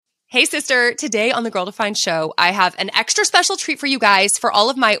Hey, sister. Today on the Girl Defined show, I have an extra special treat for you guys, for all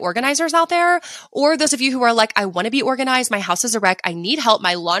of my organizers out there, or those of you who are like, I want to be organized. My house is a wreck. I need help.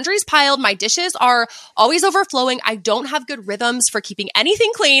 My laundry's piled. My dishes are always overflowing. I don't have good rhythms for keeping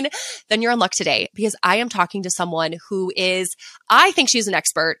anything clean. Then you're in luck today, because I am talking to someone who is, I think she's an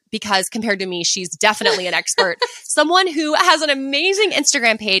expert, because compared to me, she's definitely an expert. Someone who has an amazing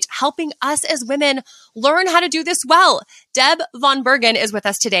Instagram page helping us as women learn how to do this well. Deb VonBergen is with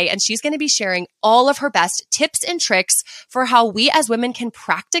us today, and she's going to be sharing all of her best tips and tricks for how we as women can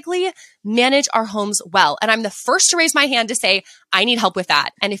practically manage our homes well. And I'm the first to raise my hand to say, I need help with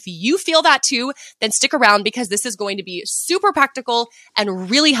that. And if you feel that too, then stick around, because this is going to be super practical and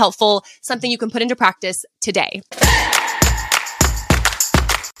really helpful, something you can put into practice today.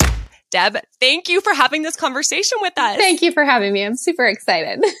 Deb, thank you for having this conversation with us. Thank you for having me. I'm super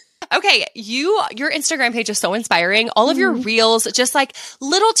excited. Okay, your Instagram page is so inspiring. All of your reels, just like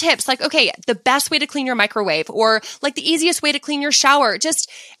little tips, like, okay, the best way to clean your microwave, or like the easiest way to clean your shower.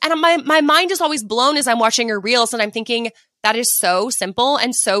 And my mind is always blown as I'm watching your reels, and I'm thinking, that is so simple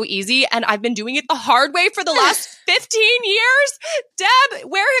and so easy. And I've been doing it the hard way for the last 15 years. Deb,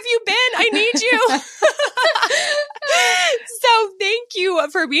 where have you been? I need you. So thank you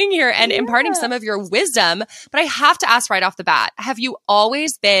for being here and imparting some of your wisdom. But I have to ask right off the bat, have you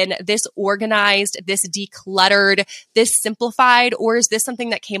always been this organized, this decluttered, this simplified, or is this something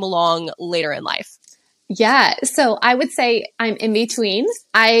that came along later in life? Yeah. So I would say I'm in between.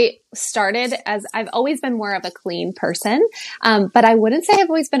 I started as I've always been more of a clean person. But I wouldn't say I've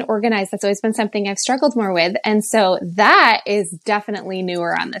always been organized. That's always been something I've struggled more with. And so that is definitely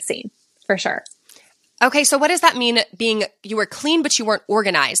newer on the scene for sure. Okay, so what does that mean, being you were clean but you weren't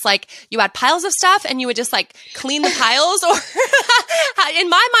organized? Like you had piles of stuff and you would just like clean the piles? Or in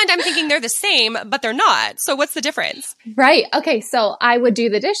my mind, I'm thinking they're the same, but they're not. So what's the difference? Right. Okay, so I would do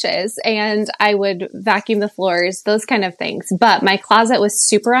the dishes and I would vacuum the floors, those kind of things. But my closet was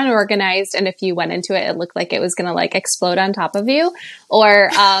super unorganized, and if you went into it, it looked like it was going to like explode on top of you. Or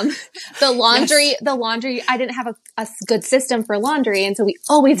the laundry, I didn't have a good system for laundry, and so we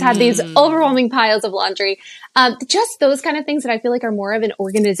always had these overwhelming piles of laundry. Just those kind of things that I feel like are more of an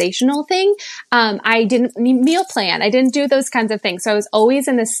organizational thing. I didn't meal plan. I didn't do those kinds of things. So I was always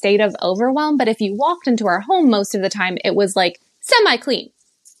in this state of overwhelm. But if you walked into our home, most of the time it was like semi-clean.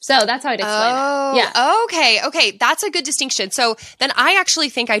 So that's how I'd explain it. Yeah. Okay. That's a good distinction. So then I actually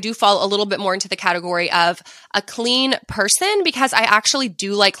think I do fall a little bit more into the category of a clean person, because I actually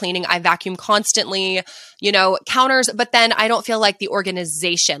do like cleaning. I vacuum constantly, counters, but then I don't feel like the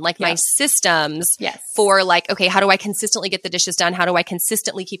organization, like my systems for like, okay, how do I consistently get the dishes done? How do I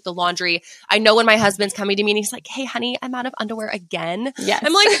consistently keep the laundry? I know when my husband's coming to me and he's like, hey, honey, I'm out of underwear again. Yes.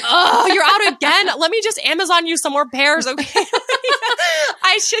 I'm like, oh, you're out again? Let me just Amazon you some more pairs, okay?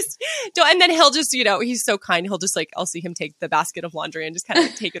 I just don't. And then he'll just, he's so kind. He'll just like, I'll see him take the basket of laundry and just kind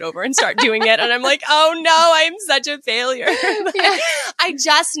of take it over and start doing it. And I'm like, oh no, I am such a failure. I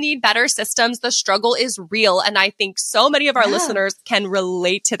just need better systems. The struggle is real. And I think so many of our listeners can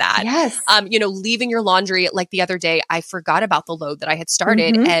relate to that. Yes. Leaving your laundry, like the other day, I forgot about the load that I had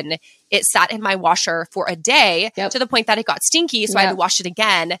started and it sat in my washer for a day to the point that it got stinky. So I had to wash it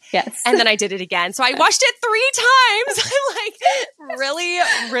again. Yes. And then I did it again. So I washed it 3 times. I'm like,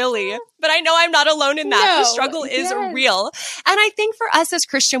 really? But I know I'm not alone in that. No. The struggle is real. And I think for us as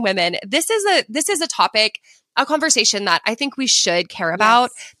Christian women, this is a topic, a conversation that I think we should care about,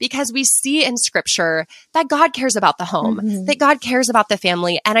 because we see in scripture that God cares about the home, that God cares about the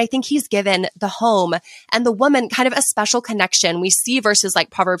family. And I think he's given the home and the woman kind of a special connection. We see verses like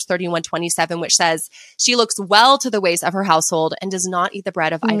Proverbs 31:27, which says, she looks well to the ways of her household and does not eat the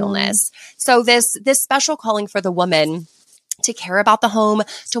bread of idleness. So this special calling for the woman to care about the home,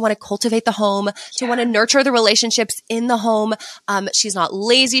 to want to cultivate the home, to want to nurture the relationships in the home. She's not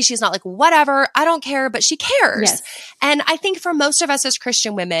lazy. She's not like, whatever, I don't care, but she cares. Yes. And I think for most of us as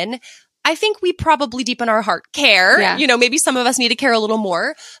Christian women, I think we probably deep in our heart care. Yeah. Maybe some of us need to care a little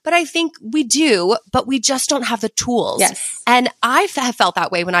more, but I think we do, but we just don't have the tools. Yes. And I have felt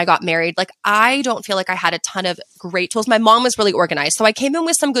that way when I got married. Like, I don't feel like I had a ton of great tools. My mom was really organized, so I came in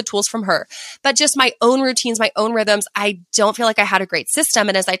with some good tools from her, but just my own routines, my own rhythms, I don't feel like I had a great system.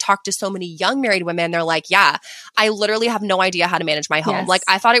 And as I talk to so many young married women, they're like, yeah, I literally have no idea how to manage my home. Yes. Like,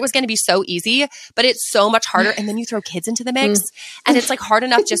 I thought it was going to be so easy, but it's so much harder. And then you throw kids into the mix and it's like hard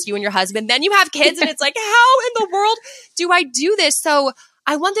enough just you and your husband. Then you have kids and it's like, how in the world do I do this? So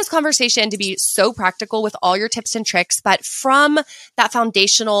I want this conversation to be so practical with all your tips and tricks, but from that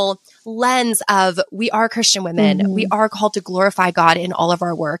foundational lens of we are Christian women. We are called to glorify God in all of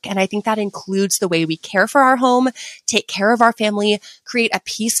our work. And I think that includes the way we care for our home, take care of our family, create a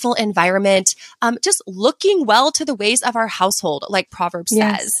peaceful environment, just looking well to the ways of our household, like Proverbs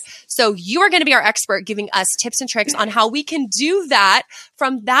says. So you are going to be our expert giving us tips and tricks on how we can do that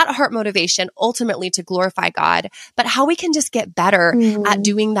from that heart motivation, ultimately to glorify God, but how we can just get better at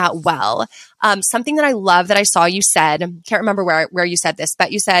doing that well. Something that I love that I saw you said, can't remember where you said this,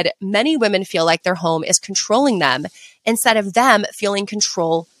 but you said many women feel like their home is controlling them instead of them feeling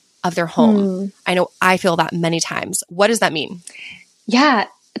control of their home. I know I feel that many times. What does that mean? Yeah.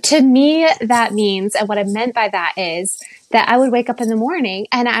 To me, that means, and what I meant by that is that I would wake up in the morning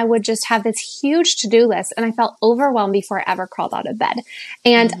and I would just have this huge to-do list, and I felt overwhelmed before I ever crawled out of bed.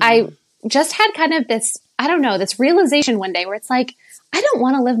 And I just had kind of this, I don't know, this realization one day where it's like, I don't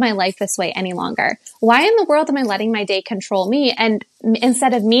want to live my life this way any longer. Why in the world am I letting my day control me? And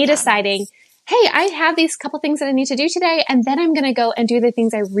instead of me deciding, hey, I have these couple things that I need to do today, and then I'm going to go and do the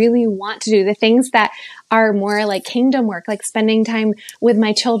things I really want to do, the things that are more like kingdom work, like spending time with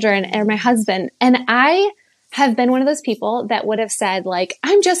my children or my husband. And I have been one of those people that would have said, like,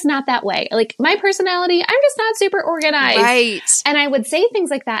 I'm just not that way. Like, my personality, I'm just not super organized. Right. And I would say things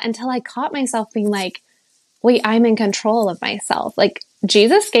like that until I caught myself being like, wait, I'm in control of myself. Like,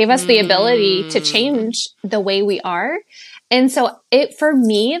 Jesus gave us the ability to change the way we are. And so for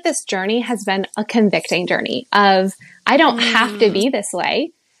me, this journey has been a convicting journey of, I don't have to be this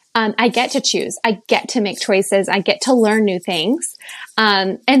way. I get to choose. I get to make choices. I get to learn new things.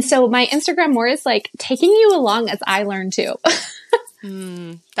 And so my Instagram more is like taking you along as I learn too.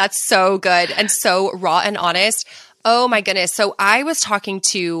 That's so good and so raw and honest. Oh my goodness. So I was talking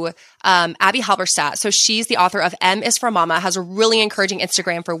to Abby Halberstadt. So she's the author of M is for Mama, has a really encouraging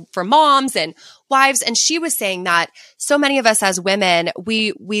Instagram for moms and wives. And she was saying that so many of us as women,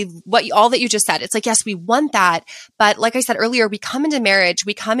 all that you just said, it's like, yes, we want that. But like I said earlier, we come into marriage,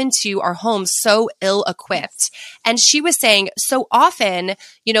 we come into our homes so ill-equipped. And she was saying so often,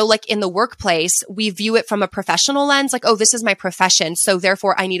 like in the workplace, we view it from a professional lens, like, oh, this is my profession. So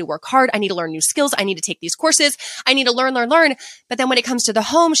therefore I need to work hard. I need to learn new skills. I need to take these courses. I need to learn. But then when it comes to the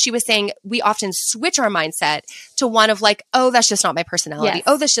home, she was saying we often switch our mindset to one of like, oh, that's just not my personality. Yes.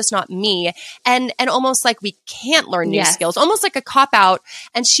 Oh, that's just not me. And almost like we can't learn new skills, almost like a cop out.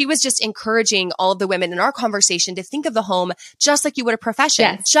 And she was just encouraging all of the women in our conversation to think of the home just like you would a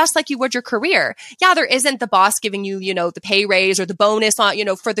profession, just like you would your career. Yeah, there isn't the boss giving you, the pay raise or the bonus on,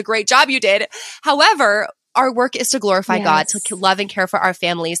 for the great job you did. However, our work is to glorify God, to love and care for our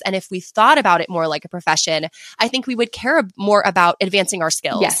families. And if we thought about it more like a profession, I think we would care more about advancing our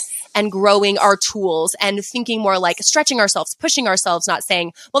skills and growing our tools and thinking more like stretching ourselves, pushing ourselves, not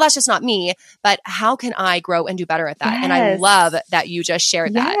saying, well, that's just not me, but how can I grow and do better at that? And I love that you just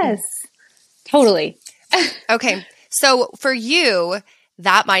shared that. Yes, totally. Okay. So for you,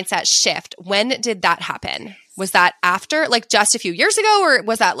 that mindset shift, when did that happen? Was that after, like just a few years ago, or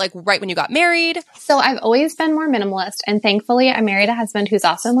was that like right when you got married? So I've always been more minimalist, and thankfully I married a husband who's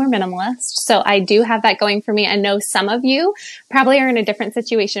also more minimalist. So I do have that going for me. I know some of you probably are in a different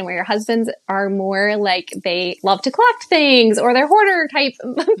situation where your husbands are more like they love to collect things or they're hoarder type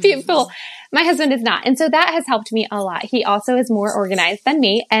people. My husband is not. And so that has helped me a lot. He also is more organized than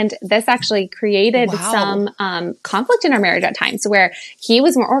me. And this actually created some conflict in our marriage at times where he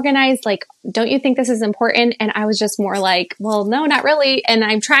was more organized. Like, don't you think this is important? And I was just more like, well, no, not really. And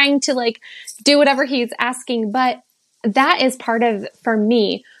I'm trying to like do whatever he's asking. But that is part of, for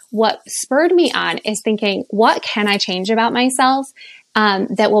me, what spurred me on is thinking, what can I change about myself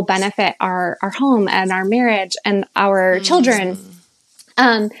that will benefit our home and our marriage and our children?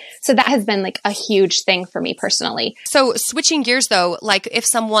 So that has been like a huge thing for me personally. So switching gears though, like if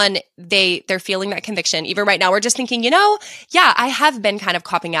someone, they're feeling that conviction, even right now, we're just thinking, yeah, I have been kind of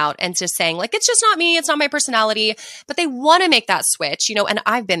copping out and just saying like, it's just not me. It's not my personality, but they want to make that switch, and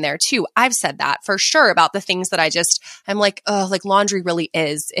I've been there too. I've said that for sure about the things that I'm like, oh, like laundry really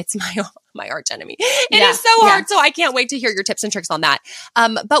it's my arch enemy. It is so hard. So I can't wait to hear your tips and tricks on that.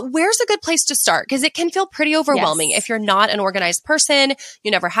 But where's a good place to start? Because it can feel pretty overwhelming if you're not an organized person,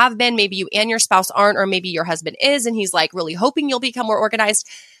 you never have been, maybe you and your spouse aren't, or maybe your husband is, and he's like really hoping you'll become more organized.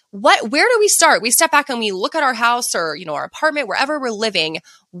 Where do we start? We step back and we look at our house or, our apartment, wherever we're living.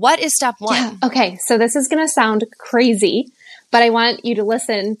 What is step one? Yeah. Okay. So this is going to sound crazy, but I want you to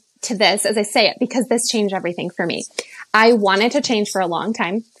listen to this as I say it, because this changed everything for me. I wanted to change for a long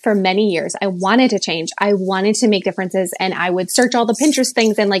time, for many years. I wanted to change. I wanted to make differences, and I would search all the Pinterest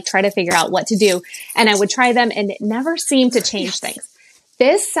things and like try to figure out what to do. And I would try them, and it never seemed to change things.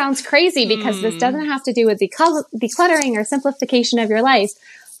 This sounds crazy because this doesn't have to do with decluttering or simplification of your life,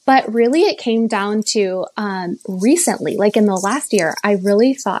 But really it came down to recently, like in the last year, I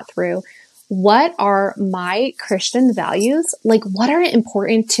really thought through, what are my Christian values? Like, what are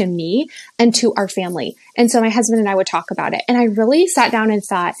important to me and to our family? And so my husband and I would talk about it. And I really sat down and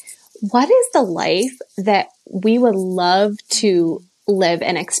thought, what is the life that we would love to live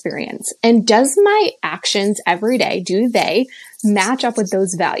and experience? And does my actions every day, do they match up with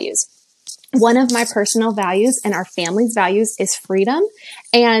those values? One of my personal values and our family's values is freedom.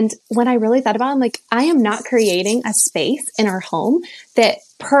 And when I really thought about it, I'm like, I am not creating a space in our home that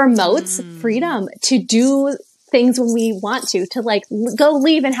promotes freedom to do things when we want to like go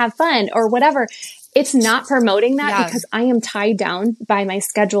leave and have fun or whatever. It's not promoting that because I am tied down by my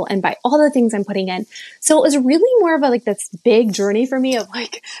schedule and by all the things I'm putting in. So it was really more of a like this big journey for me of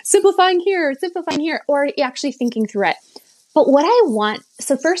like simplifying here, or actually thinking through it. But what I want,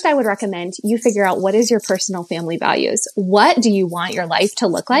 so first I would recommend you figure out what is your personal family values. What do you want your life to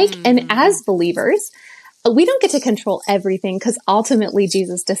look like? And as believers, we don't get to control everything because ultimately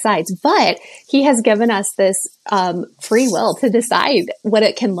Jesus decides, but he has given us this free will to decide what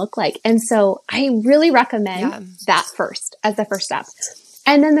it can look like. And so I really recommend that first as the first step.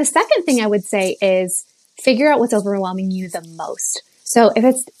 And then the second thing I would say is figure out what's overwhelming you the most. So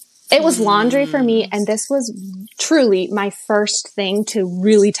if it was laundry for me, and this was truly my first thing to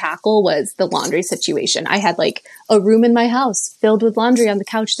really tackle was the laundry situation. I had like a room in my house filled with laundry on the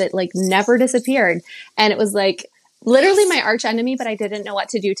couch that like never disappeared. And it was like literally my arch enemy, but I didn't know what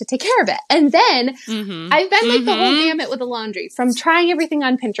to do to take care of it. And then I've been like the whole gamut with the laundry, from trying everything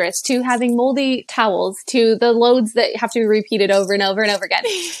on Pinterest to having moldy towels to the loads that have to be repeated over and over and over again.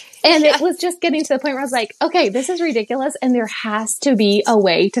 And it was just getting to the point where I was like, okay, this is ridiculous. And there has to be a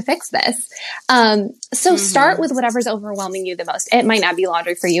way to fix this. So start with whatever's overwhelming you the most. It might not be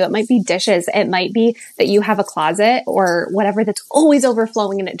laundry for you. It might be dishes. It might be that you have a closet or whatever that's always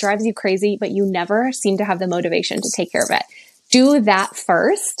overflowing and it drives you crazy, but you never seem to have the motivation to take care of it. Do that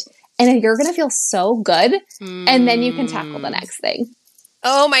first. And you're going to feel so good. And then you can tackle the next thing.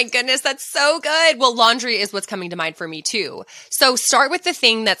 Oh my goodness, that's so good. Well, laundry is what's coming to mind for me too. So start with the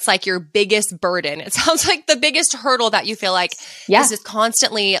thing that's like your biggest burden. It sounds like the biggest hurdle that you feel like this is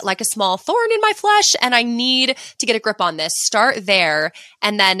constantly like a small thorn in my flesh and I need to get a grip on this. Start there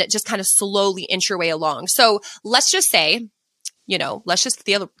and then just kind of slowly inch your way along. So let's just say, let's just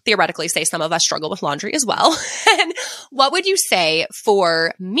theoretically say some of us struggle with laundry as well. And what would you say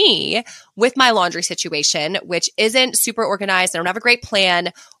for me with my laundry situation, which isn't super organized? I don't have a great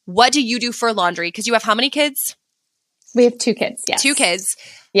plan. What do you do for laundry? Because you have how many kids? We have 2 kids. Yes. 2 kids.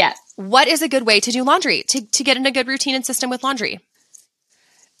 Yeah. What is a good way to do laundry, to get in a good routine and system with laundry?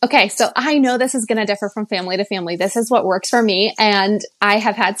 Okay, so I know this is going to differ from family to family. This is what works for me. And I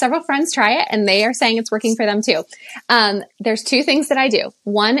have had several friends try it and they are saying it's working for them too. There's 2 things that I do.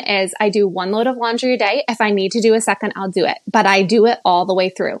 One is I do 1 load of laundry a day. If I need to do a second, I'll do it, but I do it all the way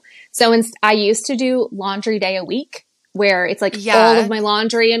through. So I used to do laundry day a week where it's like all of my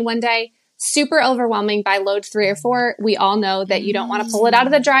laundry in one day. Super overwhelming by load 3 or 4. We all know that you don't want to pull it out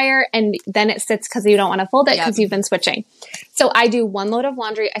of the dryer and then it sits because you don't want to fold it because you've been switching. So I do 1 load of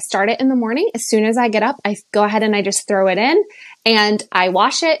laundry. I start it in the morning. As soon as I get up, I go ahead and I just throw it in and I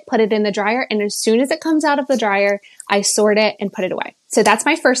wash it, put it in the dryer. And as soon as it comes out of the dryer, I sort it and put it away. So that's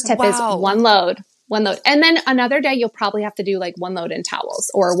my first tip is 1 load. 1 load. And then another day, you'll probably have to do like 1 load in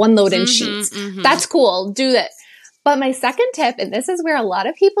towels or 1 load in sheets. That's cool. Do that. But my second tip, and this is where a lot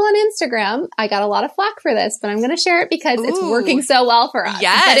of people on Instagram, I got a lot of flack for this, but I'm going to share it because it's working so well for us.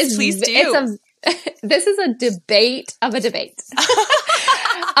 Yes, please do. This is a debate of a debate.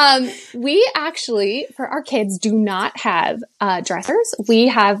 We actually, for our kids, do not have dressers. We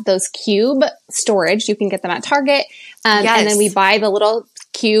have those cube storage. You can get them at Target. And then we buy the little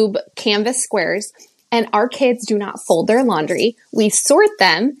cube canvas squares. And our kids do not fold their laundry. We sort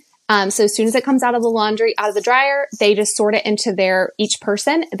them. So as soon as it comes out of the dryer, they just sort it into each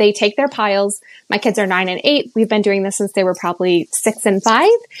person. They take their piles. My kids are 9 and 8. We've been doing this since they were probably 6 and 5.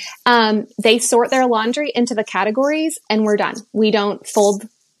 They sort their laundry into the categories and we're done. We don't fold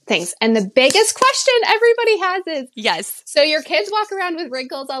things. And the biggest question everybody has is, so your kids walk around with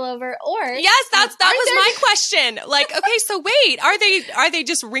wrinkles all over or that was my question. Like, okay, so wait, are they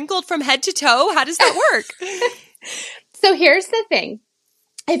just wrinkled from head to toe? How does that work? So here's the thing.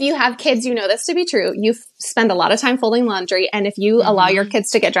 If you have kids, you know this to be true. You spend a lot of time folding laundry. And if you allow your kids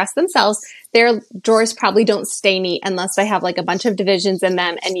to get dressed themselves, their drawers probably don't stay neat unless they have like a bunch of divisions in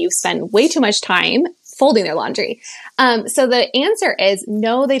them and you spend way too much time folding their laundry. So the answer is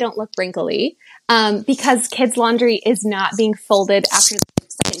no, they don't look wrinkly because kids' laundry is not being folded after the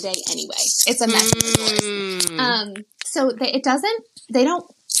second day anyway. It's a mess. So they don't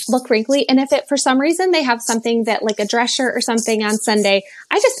look wrinkly. And if it, for some reason, they have something that like a dress shirt or something on Sunday,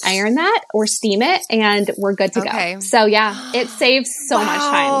 I just iron that or steam it and we're good to go. So yeah, it saves so much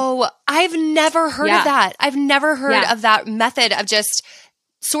time. Oh, I've never heard of that. I've never heard of that method of just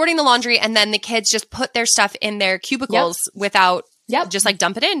sorting the laundry and then the kids just put their stuff in their cubicles without just like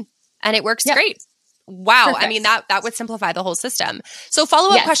dump it in and it works great. Wow. Perfect. I mean, that would simplify the whole system. So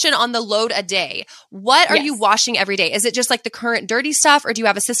follow-up question on the load a day. What are you washing every day? Is it just like the current dirty stuff or do you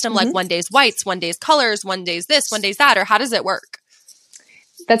have a system like one day's whites, one day's colors, one day's this, one day's that, or how does it work?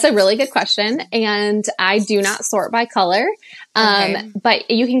 That's a really good question. And I do not sort by color. But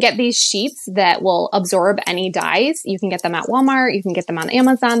you can get these sheets that will absorb any dyes. You can get them at Walmart. You can get them on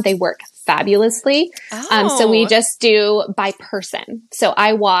Amazon. They work fabulously. So we just do by person. So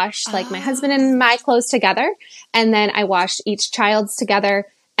I wash like my husband and my clothes together. And then I wash each child's together.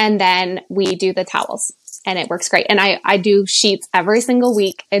 And then we do the towels. And it works great. And I do sheets every single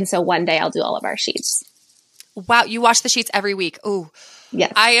week. And so one day I'll do all of our sheets. Wow. You wash the sheets every week. Ooh.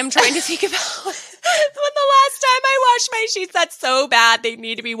 Yes. I am trying to think about when the last time I washed my sheets. That's so bad. They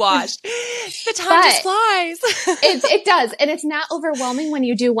need to be washed. The time just flies. It does. And it's not overwhelming when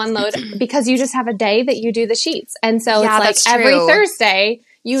you do one load because you just have a day that you do the sheets. And so it's like every Thursday,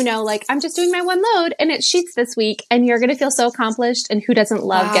 you know, like I'm just doing my one load and it's sheets this week and you're going to feel so accomplished. And who doesn't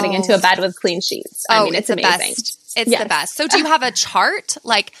love getting into a bed with clean sheets? I mean, it's amazing. It's the best. So do you have a chart?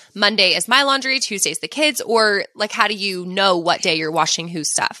 Like Monday is my laundry, Tuesday's the kids, or like how do you know what day you're washing whose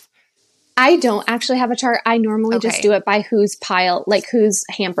stuff? I don't actually have a chart. I normally just do it by whose pile, like whose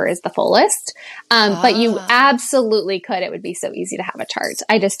hamper is the fullest. But you absolutely could. It would be so easy to have a chart.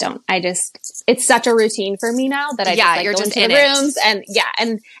 I just don't. It's such a routine for me now that I just like, you're go just into in the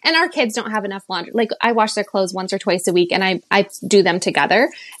rooms and our kids don't have enough laundry. Like I wash their clothes once or twice a week and I do them together.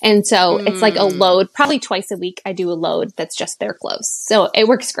 And so it's like a load, probably twice a week. I do a load that's just their clothes. So it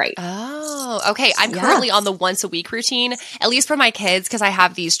works great. Oh, okay. I'm currently on the once a week routine, at least for my kids, because I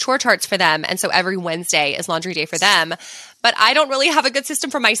have these chore charts for them. And so every Wednesday is laundry day for them. But I don't really have a good system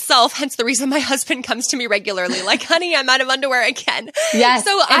for myself, hence the reason my husband comes to me regularly, like, honey, I'm out of underwear again. Yes.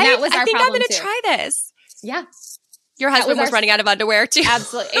 So I think I'm going to try this. Yeah. Your husband was running out of underwear too.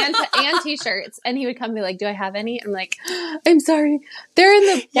 Absolutely. And t-shirts. And he would come and be like, do I have any? I'm like, I'm sorry. They're in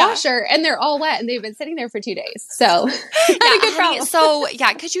the washer and they're all wet and they've been sitting there for 2 days. So good problem. So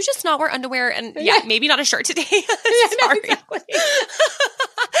could you just not wear underwear and maybe not a shirt today? Sorry. No, exactly.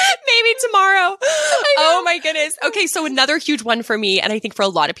 Maybe tomorrow. Oh my goodness. Okay. So another huge one for me, and I think for a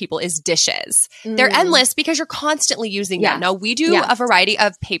lot of people, is dishes. They're endless because you're constantly using them. Now we do a variety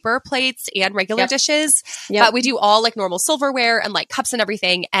of paper plates and regular dishes, but we do all like normal silverware and like cups and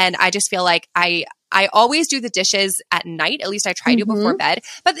everything. And I just feel like I always do the dishes at night. At least I try to before bed,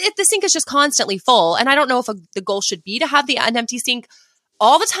 but the sink is just constantly full. And I don't know if the goal should be to have an empty sink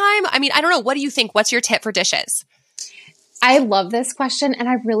all the time. I mean, I don't know. What do you think? What's your tip for dishes? I love this question. And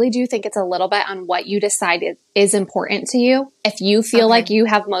I really do think it's a little bit on what you decide is important to you. If you feel like you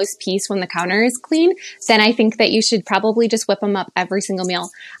have most peace when the counter is clean, then I think that you should probably just whip them up every single meal.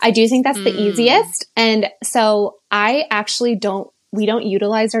 I do think that's the easiest. And so I actually we don't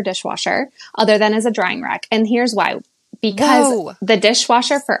utilize our dishwasher other than as a drying rack. And here's why. Because the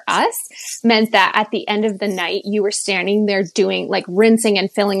dishwasher for us meant that at the end of the night, you were standing there doing like rinsing and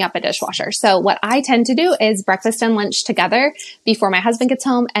filling up a dishwasher. So what I tend to do is breakfast and lunch together before my husband gets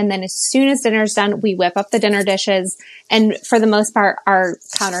home. And then as soon as dinner's done, we whip up the dinner dishes. And for the most part, our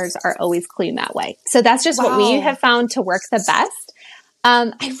counters are always clean that way. So that's just what we have found to work the best.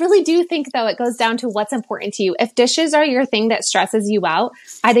 I really do think, though, it goes down to what's important to you. If dishes are your thing that stresses you out,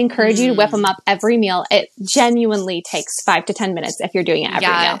 I'd encourage you to whip them up every meal. It genuinely takes 5 to 10 minutes if you're doing it every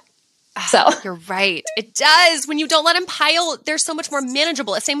meal. So you're right. It does. When you don't let them pile, they're so much more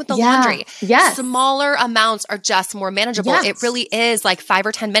manageable. Same with the laundry. Yes. Smaller amounts are just more manageable. Yes. It really is like 5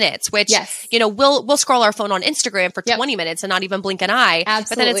 or 10 minutes, which, we'll scroll our phone on Instagram for 20 minutes and not even blink an eye. Absolutely.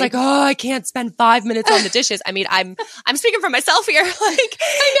 But then it's like, I can't spend 5 minutes on the dishes. I mean, I'm speaking for myself here. Like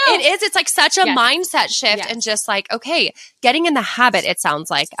I know. it is. It's like such a mindset shift and just like, okay, getting in the habit, it sounds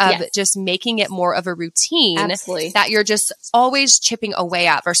like, of just making it more of a routine that you're just always chipping away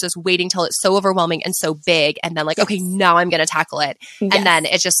at versus waiting till it's so overwhelming and so big. And then like, okay, now I'm going to tackle it. And then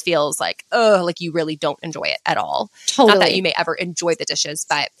it just feels like, like you really don't enjoy it at all. Totally. Not that you may ever enjoy the dishes,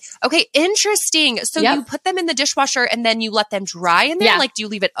 but okay. Interesting. So you put them in the dishwasher and then you let them dry in there? Like, do you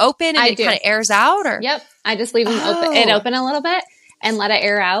leave it open and it kind of airs out or? Yep. I just leave them open a little bit and let it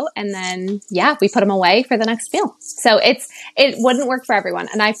air out. And then, we put them away for the next meal. So it wouldn't work for everyone.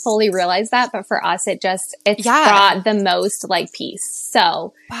 And I fully realize that, but for us, it's brought the most like peace.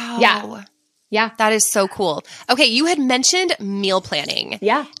 So Yeah. That is so cool. Okay. You had mentioned meal planning.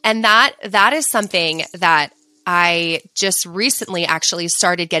 Yeah. And that is something that I just recently actually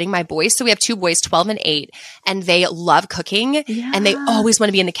started getting my boys. So we have two boys, 12 and 8, and they love cooking and they always want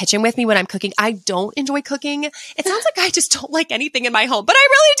to be in the kitchen with me when I'm cooking. I don't enjoy cooking. It sounds like I just don't like anything in my home, but I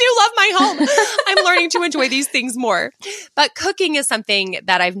really do love my home. I'm learning to enjoy these things more. But cooking is something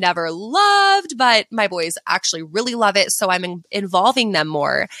that I've never loved, but my boys actually really love it. So I'm involving them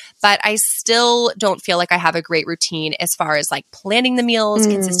more, but I still don't feel like I have a great routine as far as like planning the meals,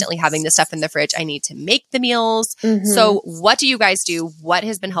 consistently having the stuff in the fridge. I need to make the meals. So what do you guys do? What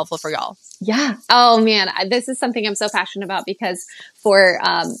has been helpful for y'all? Yeah. Oh man, this is something I'm so passionate about because for,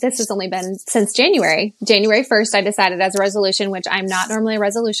 this has only been since January 1st, I decided as a resolution, which I'm not normally a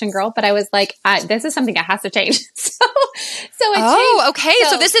resolution girl, but I was like, this is something that has to change. So it changed. Okay.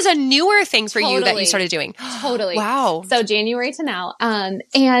 So this is a newer thing for you that you started doing. Totally. Wow. So January to now.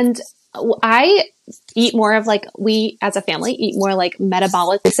 And I eat more of like, we as a family eat more like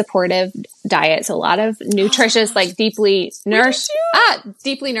metabolically supportive diet. So a lot of nutritious, like deeply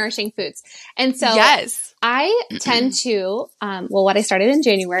nourishing foods. And so I tend to, what I started in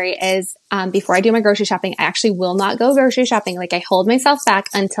January is, before I do my grocery shopping, I actually will not go grocery shopping. Like I hold myself back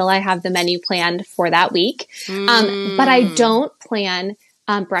until I have the menu planned for that week. But I don't plan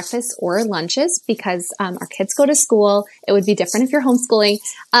breakfast or lunches because our kids go to school. It would be different if you're homeschooling.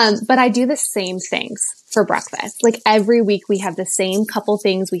 But I do the same things for breakfast. Like every week we have the same couple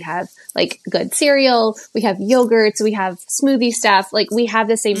things. We have like good cereal. We have yogurts. We have smoothie stuff. Like we have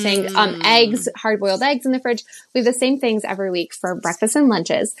the same thing. Eggs, hard-boiled eggs in the fridge. We have the same things every week for breakfast and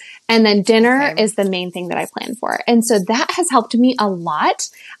lunches. And then dinner is the main thing that I plan for. And so that has helped me a lot.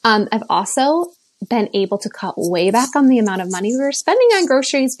 I've also been able to cut way back on the amount of money we were spending on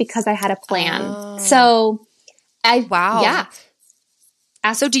groceries because I had a plan. So yeah.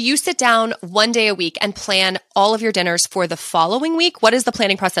 So do you sit down one day a week and plan all of your dinners for the following week? What does the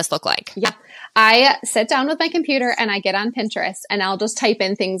planning process look like? Yeah. I sit down with my computer and I get on Pinterest and I'll just type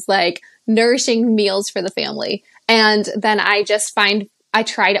in things like nourishing meals for the family. And then I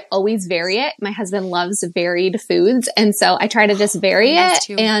try to always vary it. My husband loves varied foods. And so I try to just vary it.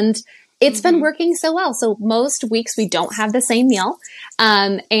 And it's been working so well. So most weeks we don't have the same meal.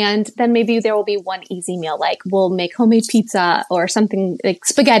 And then maybe there will be one easy meal, like we'll make homemade pizza or something like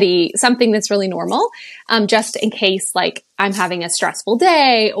spaghetti, something that's really normal. Just in case like I'm having a stressful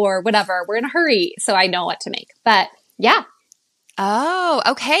day or whatever, we're in a hurry. So I know what to make, but yeah. Oh,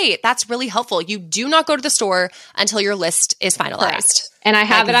 okay. That's really helpful. You do not go to the store until your list is finalized. Correct. And I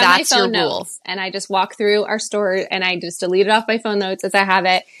have it on my phone notes and I just walk through our store and I just delete it off my phone notes as I have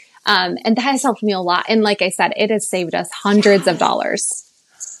it. And that has helped me a lot. And like I said, it has saved us hundreds of dollars.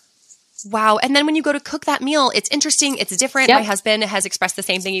 Wow. And then when you go to cook that meal, it's interesting. It's different. My husband has expressed the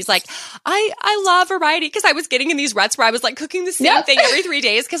same thing. He's like, I love variety because I was getting in these ruts where I was like cooking the same thing every 3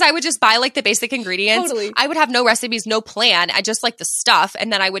 days because I would just buy like the basic ingredients. Totally. I would have no recipes, no plan. I just like the stuff.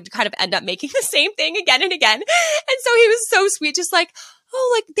 And then I would kind of end up making the same thing again and again. And so he was so sweet, just like,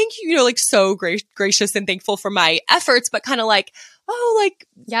 oh, like, thank you, like so gracious and thankful for my efforts, but kind of like, oh, like,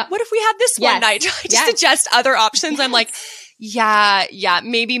 what if we had this one night? I just suggest other options. I'm like,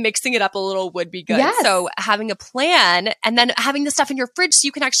 maybe mixing it up a little would be good. Yes. So having a plan and then having the stuff in your fridge so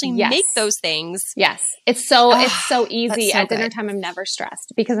you can actually make those things. Yes. It's so easy. At dinner time, I'm never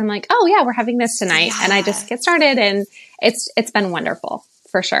stressed because I'm like, oh yeah, we're having this tonight. And I just get started and it's been wonderful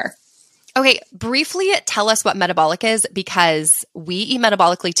for sure. Okay, briefly tell us what metabolic is because we eat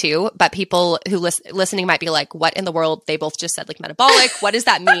metabolically too, but people who listening might be like, what in the world? They both just said like metabolic. What does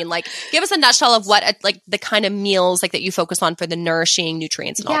that mean? Like give us a nutshell of what like the kind of meals like that you focus on for the nourishing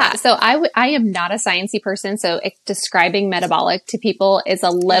nutrients and all that. So I am not a sciencey person. So describing metabolic to people is a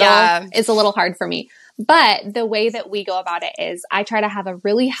little hard for me. But the way that we go about it is I try to have a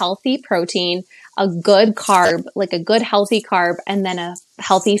really healthy protein, a good carb, like a good healthy carb, and then a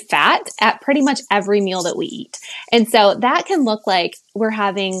healthy fat at pretty much every meal that we eat. And so that can look like we're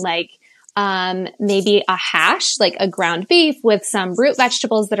having like maybe a hash, like a ground beef with some root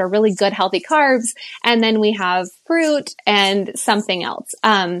vegetables that are really good healthy carbs. And then we have fruit and something else.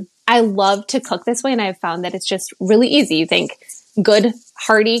 I love to cook this way and I've found that it's just really easy. You think good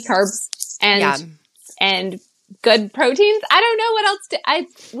hearty carbs and good proteins. I don't know what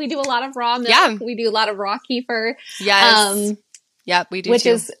else we do a lot of raw milk. Yeah. We do a lot of raw kefir. Yes. Yep, we do which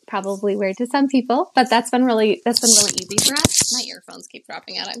too. is probably weird to some people, but that's been really easy for us. My earphones keep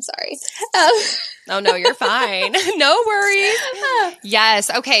dropping out. I'm sorry. Oh no, you're fine. No worries.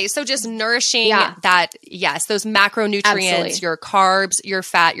 Yes. Okay. So just nourishing that, yes, those macronutrients, Absolutely. your carbs, your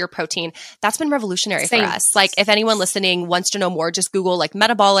fat, your protein, that's been revolutionary for us. Like if anyone listening wants to know more, just Google like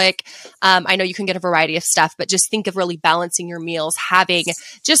metabolic. I know you can get a variety of stuff, but just think of really balancing your meals, having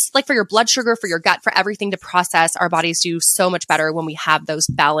just like for your blood sugar, for your gut, for everything to process. Our bodies do so much better when we have those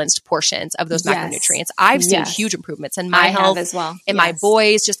balanced portions of those macronutrients. I've seen huge improvements in my health as well. In my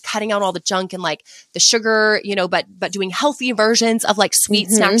boys, just cutting out all the junk and like the sugar, but doing healthy versions of like sweet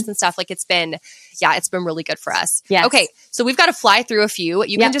snacks and stuff. Like it's been really good for us. Yes. Okay. So we've got to fly through a few.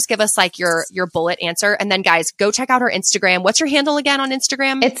 You can just give us like your bullet answer. And then guys, go check out her Instagram. What's your handle again on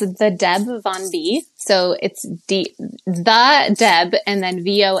Instagram? It's the Deb Von B. So it's the Deb and then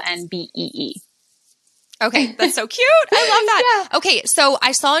VonBee. Okay, that's so cute. I love that. Yeah. Okay, so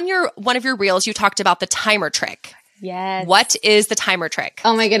I saw in one of your reels you talked about the timer trick. Yes. What is the timer trick?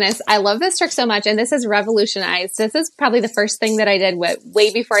 Oh my goodness. I love this trick so much. And this has revolutionized. This is probably the first thing that I did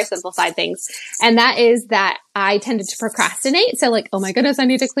way before I simplified things. And that is that I tended to procrastinate. So like, oh my goodness, I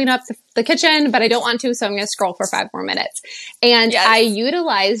need to clean up the kitchen, but I don't want to. So I'm going to scroll for 5 more minutes. And I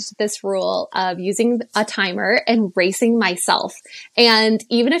utilized this rule of using a timer and racing myself. And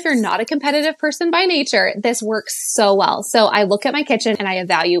even if you're not a competitive person by nature, this works so well. So I look at my kitchen and I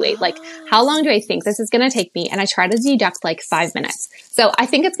evaluate like, how long do I think this is going to take me? And I try to deduct like 5 minutes. So I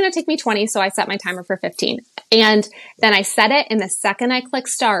think it's going to take me 20. So I set my timer for 15 and then I set it. And the second I click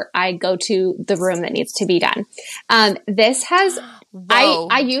start, I go to the room that needs to be done. This has,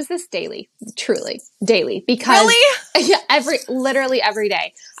 I use this truly daily because literally every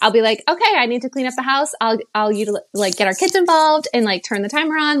day I'll be like, okay, I need to clean up the house. I'll like get our kids involved and like turn the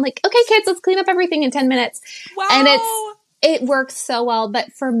timer on. Like, okay, kids, let's clean up everything in 10 minutes. Wow. And it works so well.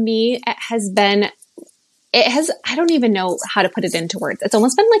 But for me, I don't even know how to put it into words. It's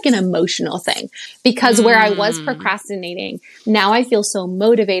almost been like an emotional thing because where I was procrastinating, now I feel so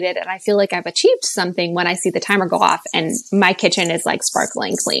motivated and I feel like I've achieved something when I see the timer go off and my kitchen is like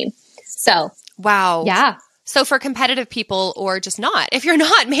sparkling clean. So, wow. Yeah. So for competitive people or just not, if you're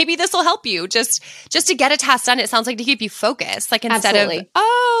not, maybe this will help you just to get a task done. It sounds like to keep you focused, like instead of,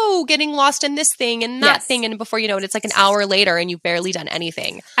 getting lost in this thing and that thing. And before you know it, it's like an hour later and you've barely done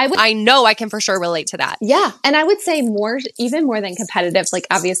anything. I know I can for sure relate to that. Yeah. And I would say even more than competitive, like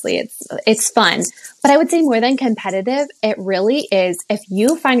obviously it's fun, but I would say more than competitive, it really is. If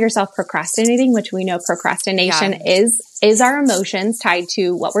you find yourself procrastinating, which we know procrastination is our emotions tied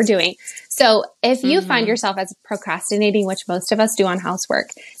to what we're doing. So if you find yourself as procrastinating, which most of us do on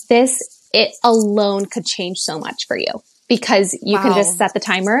housework, it alone could change so much for you because you can just set the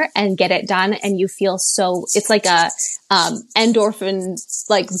timer and get it done. And you feel it's like a, endorphin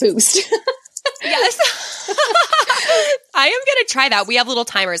like boost. Yes. I am going to try that. We have little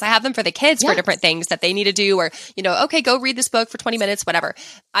timers. I have them for the kids for different things that they need to do or, okay, go read this book for 20 minutes, whatever.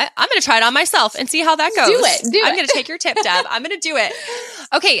 I'm going to try it on myself and see how that goes. Do it. I'm going to take your tip, Deb. I'm going to do it.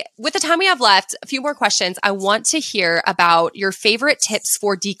 Okay. With the time we have left, a few more questions. I want to hear about your favorite tips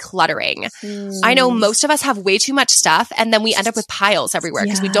for decluttering. I know most of us have way too much stuff and then we end up with piles everywhere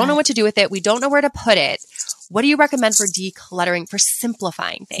because we don't know what to do with it. We don't know where to put it. What do you recommend for decluttering, for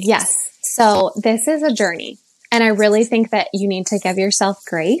simplifying things? Yes. So this is a journey. And I really think that you need to give yourself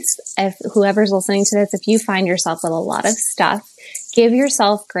grace. If whoever's listening to this, if you find yourself with a lot of stuff, give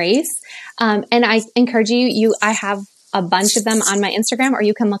yourself grace. And I encourage I have a bunch of them on my Instagram, or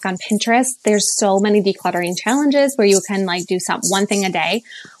you can look on Pinterest. There's so many decluttering challenges where you can like do one thing a day.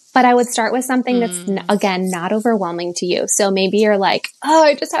 But I would start with something that's, again, not overwhelming to you. So maybe you're like, oh,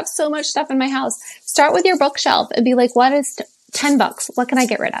 I just have so much stuff in my house. Start with your bookshelf and be like, what is $10? What can I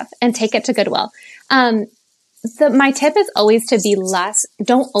get rid of? And take it to Goodwill. My tip is always to be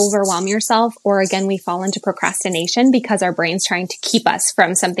don't overwhelm yourself. Or again, we fall into procrastination because our brain's trying to keep us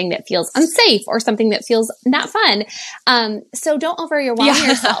from something that feels unsafe or something that feels not fun. So don't overwhelm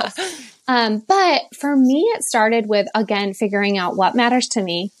yourself. But for me, it started with, again, figuring out what matters to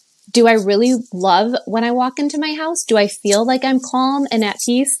me. Do I really love when I walk into my house? Do I feel like I'm calm and at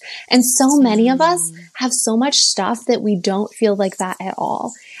peace? And so many of us have so much stuff that we don't feel like that at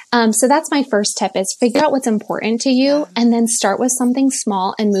all. So that's my first tip is figure out what's important to you and then start with something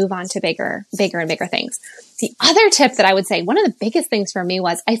small and move on to bigger and bigger things. The other tip that I would say, one of the biggest things for me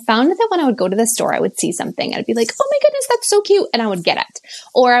was I found that when I would go to the store, I would see something. I'd be like, oh my goodness, that's so cute. And I would get it.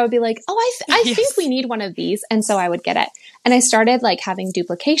 Or I would be like, oh, I think we need one of these. And so I would get it. And I started like having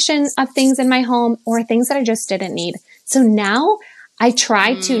duplication of things in my home or things that I just didn't need. So now I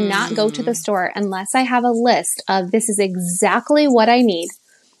try to not go to the store unless I have a list of this is exactly what I need.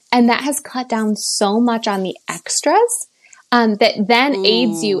 And that has cut down so much on the extras that then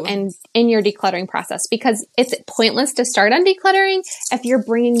aids you in your decluttering process, because it's pointless to start on decluttering if you're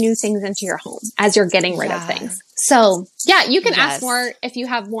bringing new things into your home as you're getting rid of things. So yeah, you can ask more if you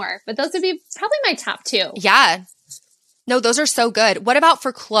have more, but those would be probably my top two. Yeah. No, those are so good. What about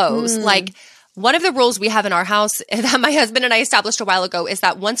for clothes? Like, one of the rules we have in our house that my husband and I established a while ago is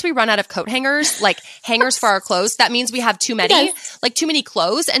that once we run out of coat hangers, like hangers for our clothes, that means we have too many, like too many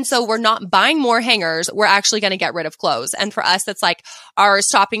clothes. And so we're not buying more hangers. We're actually going to get rid of clothes. And for us, that's like our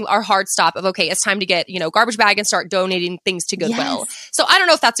hard stop of, okay, it's time to get, garbage bag and start donating things to Goodwill. So I don't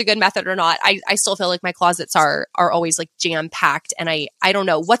know if that's a good method or not. I still feel like my closets are always like jam packed. And I don't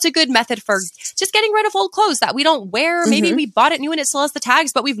know what's a good method for just getting rid of old clothes that we don't wear. Maybe we bought it new and it still has the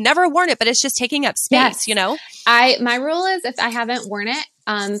tags, but we've never worn it, but it's just taking up space, My rule is if I haven't worn it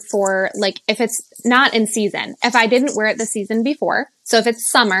for like, if it's not in season, if I didn't wear it the season before, so if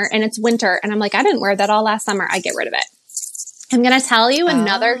it's summer and it's winter and I'm like, I didn't wear that all last summer, I get rid of it. I'm going to tell you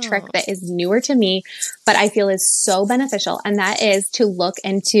another trick that is newer to me, but I feel is so beneficial. And that is to look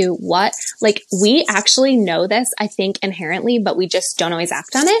into we actually know this, I think inherently, but we just don't always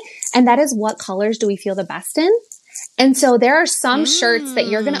act on it. And that is, what colors do we feel the best in? And so there are some shirts that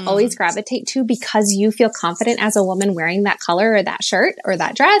you're going to always gravitate to because you feel confident as a woman wearing that color or that shirt or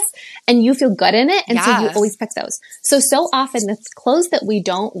that dress, and you feel good in it. And so you always pick those. So often the clothes that we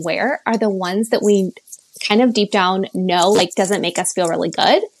don't wear are the ones that we kind of deep down know, like, doesn't make us feel really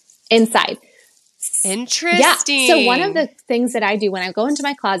good inside. Interesting. Yeah. So one of the things that I do when I go into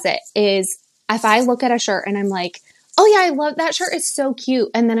my closet is if I look at a shirt and I'm like, oh yeah, I love that shirt. It's so cute.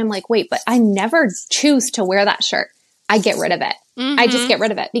 And then I'm like, wait, but I never choose to wear that shirt. I get rid of it. I just get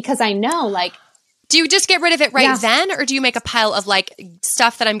rid of it because I know, like, do you just get rid of it then? Or do you make a pile of like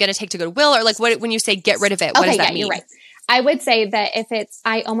stuff that I'm going to take to Goodwill? Or like, when you say get rid of it, what does that mean? You're right. I would say that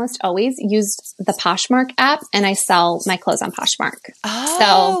I almost always use the Poshmark app, and I sell my clothes on Poshmark.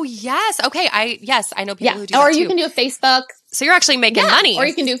 Oh, yes. Okay. I know people who do that or too. you can do a Facebook. So you're actually making money. Or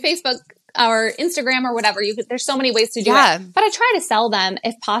you can do Facebook or Instagram or whatever. There's so many ways to do it. But I try to sell them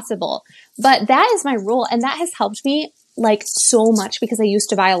if possible. But that is my rule. And that has helped me like so much, because I used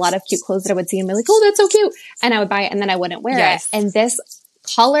to buy a lot of cute clothes that I would see and be like, oh, that's so cute. And I would buy it and then I wouldn't wear it. And this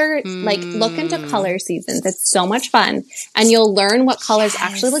color, like, look into color seasons. It's so much fun. And you'll learn what colors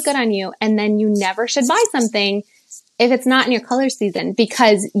actually look good on you. And then you never should buy something if it's not in your color season,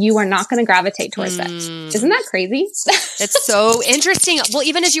 because you are not going to gravitate towards it. Isn't that crazy? It's so interesting. Well,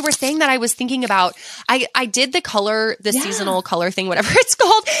 even as you were saying that, I was thinking about, I did the seasonal color thing, whatever it's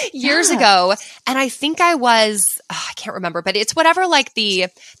called, years ago. And I think I can't remember, but it's whatever, like the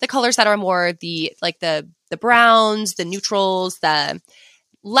colors that are more the browns, the neutrals, the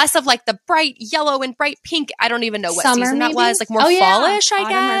less of like the bright yellow and bright pink. I don't even know what season that was. Like more fallish, I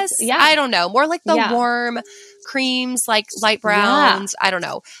guess. I don't know. More like the warm creams, like light browns. I don't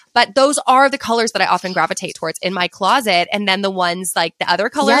know. But those are the colors that I often gravitate towards in my closet. And then the ones like the other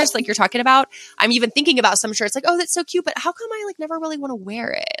colors, like you're talking about, I'm even thinking about some shirts like, oh, that's so cute, but how come I like never really want to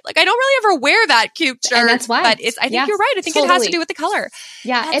wear it? Like, I don't really ever wear that cute shirt. And that's why. But I think you're right. I think it has to do with the color.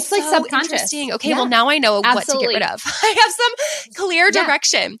 Yeah. That's it's like so subconscious. Interesting. Okay. Well, now I know what to get rid of. I have some clear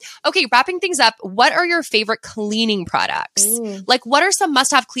direction. Okay. Wrapping things up. What are your favorite cleaning products? Like, what are some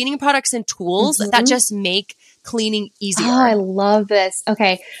must-have cleaning products and tools that just make cleaning easier? Oh, I love this.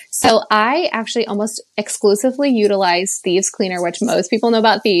 Okay. So I actually almost exclusively utilize Thieves Cleaner, which most people know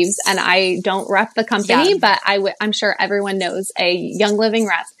about Thieves, and I don't rep the company, but I'm sure everyone knows a Young Living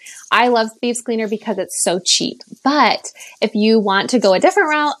rep. I love Thieves Cleaner because it's so cheap. But if you want to go a different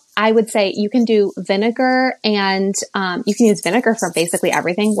route, I would say you can do vinegar, and you can use vinegar for basically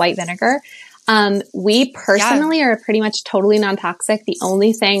everything, white vinegar. We personally are pretty much totally non-toxic. The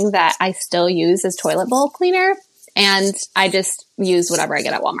only thing that I still use is toilet bowl cleaner, and I just use whatever I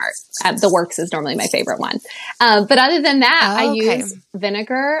get at Walmart. The Works is normally my favorite one. But other than that, I use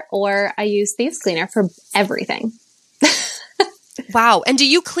vinegar, or I use Thieves Cleaner for everything. Wow. And do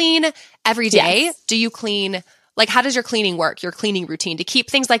you clean every day? Yes. Do you clean, like, how does your cleaning work? Your cleaning routine to keep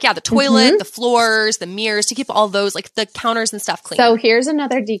things like, the toilet, the floors, the mirrors, to keep all those, like the counters and stuff clean. So here's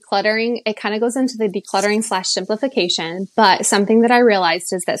another decluttering. It kind of goes into the decluttering / simplification, but something that I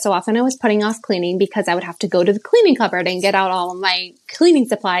realized is that so often I was putting off cleaning because I would have to go to the cleaning cupboard and get out all of my cleaning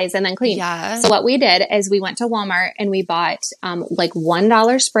supplies and then clean. Yeah. So what we did is we went to Walmart and we bought like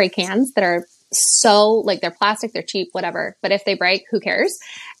 $1 spray cans that are so, like, they're plastic, they're cheap, whatever. But if they break, who cares?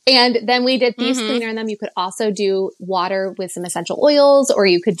 And then we did thieves cleaner in them. You could also do water with some essential oils, or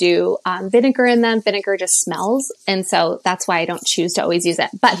you could do vinegar in them. Vinegar just smells. And so that's why I don't choose to always use it.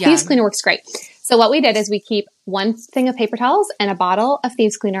 But thieves cleaner works great. So what we did is we keep one thing of paper towels and a bottle of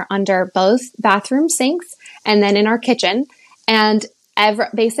thieves cleaner under both bathroom sinks and then in our kitchen. And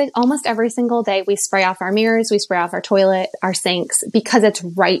almost every single day we spray off our mirrors, we spray off our toilet, our sinks, because it's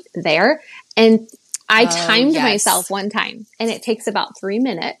right there. And I timed myself one time, and it takes about 3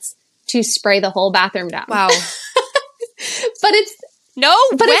 minutes to spray the whole bathroom down. Wow. But it's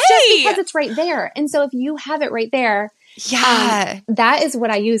just because it's right there. And so if you have it right there, that is what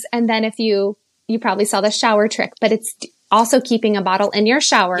I use. And then if you probably saw the shower trick, but it's also keeping a bottle in your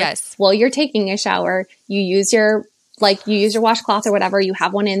shower while you're taking a shower. You use your washcloth or whatever, you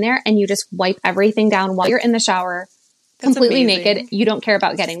have one in there, and you just wipe everything down while you're in the shower. That's completely amazing. Naked. You don't care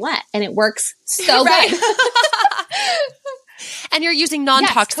about getting wet, and it works so good. And you're using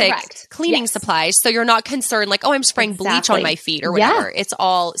non-toxic cleaning supplies, so you're not concerned like, oh, I'm spraying bleach on my feet or whatever. It's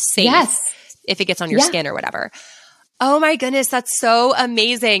all safe if it gets on your skin or whatever. Oh my goodness, that's so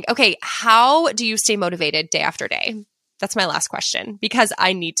amazing. Okay, how do you stay motivated day after day? That's my last question, because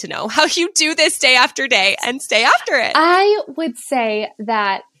I need to know how you do this day after day and stay after it. I would say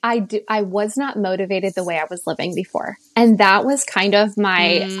that I was not motivated the way I was living before. And that was kind of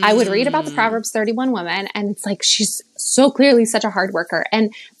I would read about the Proverbs 31 woman, and it's like, she's so clearly such a hard worker.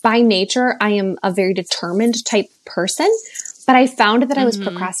 And by nature, I am a very determined type person, but I found that I was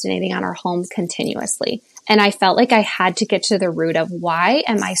procrastinating on our home continuously. And I felt like I had to get to the root of, why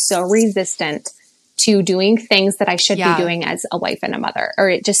am I so resistant to doing things that I should be doing as a wife and a mother? Or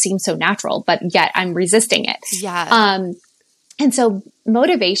it just seems so natural, but yet I'm resisting it. And so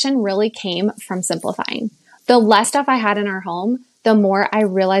motivation really came from simplifying. The less stuff I had in our home, the more I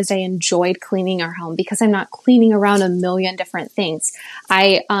realized I enjoyed cleaning our home, because I'm not cleaning around a million different things.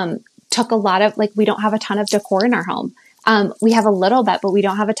 I took a lot of, we don't have a ton of decor in our home. We have a little bit, but we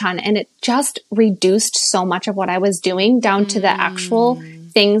don't have a ton. And it just reduced so much of what I was doing down to the actual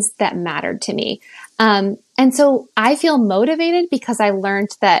things that mattered to me. And so I feel motivated because I learned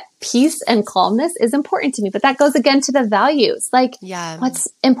that peace and calmness is important to me, but that goes again to the values, what's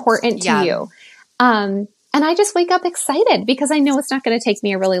important to you. And I just wake up excited because I know it's not going to take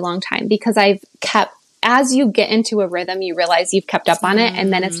me a really long time, because as you get into a rhythm, you realize you've kept up on it,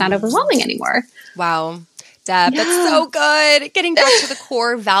 and then it's not overwhelming anymore. Wow. Deb, that's so good. Getting back to the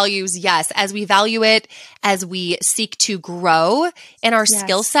core values. Yes. As we value it, as we seek to grow in our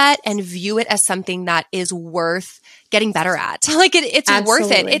skill set and view it as something that is worth getting better at. It's worth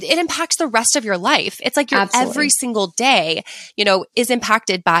it. It impacts the rest of your life. It's like your every single day, is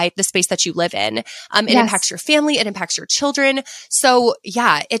impacted by the space that you live in. It impacts your family. It impacts your children. So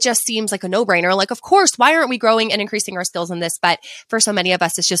it just seems like a no-brainer. Like, of course, why aren't we growing and increasing our skills in this? But for so many of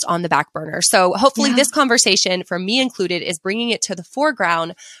us, it's just on the back burner. So hopefully this conversation, for me included, is bringing it to the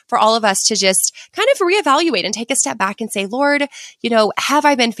foreground for all of us to just kind of reevaluate and take a step back and say, Lord, have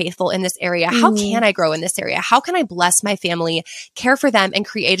I been faithful in this area? How can I grow in this area? How can I bless my family, care for them, and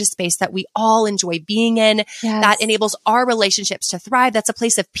create a space that we all enjoy being in, that enables our relationships to thrive? That's a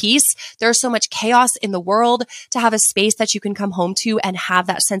place of peace. There's so much chaos in the world. To have a space that you can come home to and have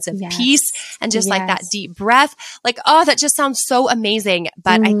that sense of peace and just like that deep breath, that just sounds so amazing.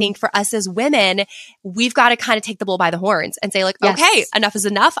 But I think for us as women, we've got to kind of take the bull by the horns and say okay, enough is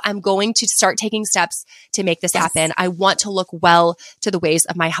enough. I'm going to start taking steps to make this happen. I want to look well to the ways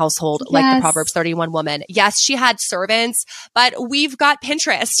of my household, like the Proverbs 31 woman. Yes, she had servants, but we've got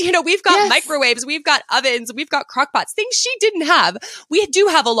Pinterest, we've got microwaves, we've got ovens, we've got crock pots, things she didn't have. We do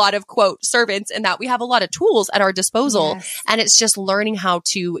have a lot of, quote, servants, in that we have a lot of tools at our disposal, and it's just learning how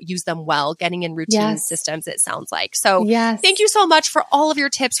to use them well, getting in routine systems, it sounds like. So thank you so much for all of your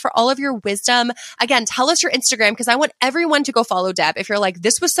tips, for all of your wisdom. Again, tell us your Instagram, because I want everyone to go follow Deb. If you're like,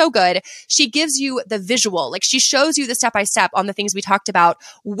 this was so good, she gives you the visual, she shows you the step-by-step on the things we talked about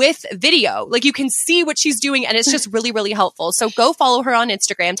with video. You can see what she's doing, and it's just really, really helpful. So go follow her on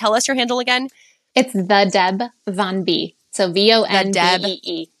Instagram. Tell us your handle again. It's the Deb VonBee. So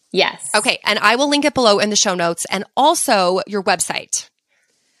VonBee. Yes. Okay. And I will link it below in the show notes, and also your website.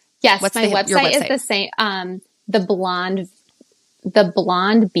 Yes. What's my website is the same. The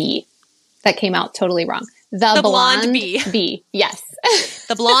blonde bee. That came out totally wrong. The blonde bee. Yes.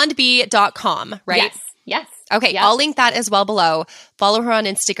 theblondebee.com, right? Yes. Okay. I'll link that as well below. Follow her on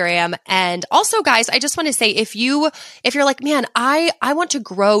Instagram. And also, guys, I just want to say, if you're like, man, I want to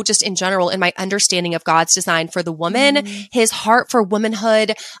grow just in general in my understanding of God's design for the woman, his heart for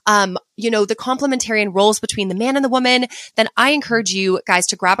womanhood, the complementarian roles between the man and the woman, then I encourage you guys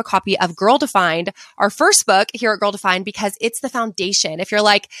to grab a copy of Girl Defined, our first book here at Girl Defined, because it's the foundation. If you're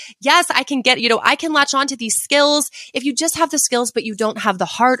like, yes, I can get, I can latch on to these skills. If you just have the skills, but you don't have the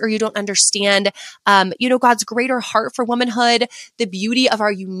heart, or you don't understand, God's greater heart for womanhood, the beauty of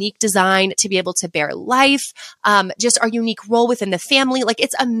our unique design to be able to bear life, just our unique role within the family. Like,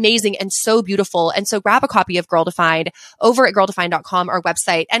 it's amazing and so beautiful. And so grab a copy of Girl Defined over at girldefined.com, our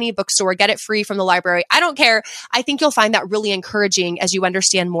website, any bookstore, get it free from the library. I don't care. I think you'll find that really encouraging as you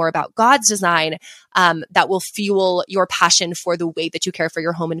understand more about God's design, that will fuel your passion for the way that you care for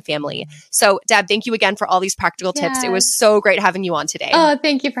your home and family. So, Deb, thank you again for all these practical tips. It was so great having you on today. Oh,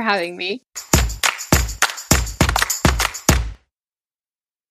 thank you for having me.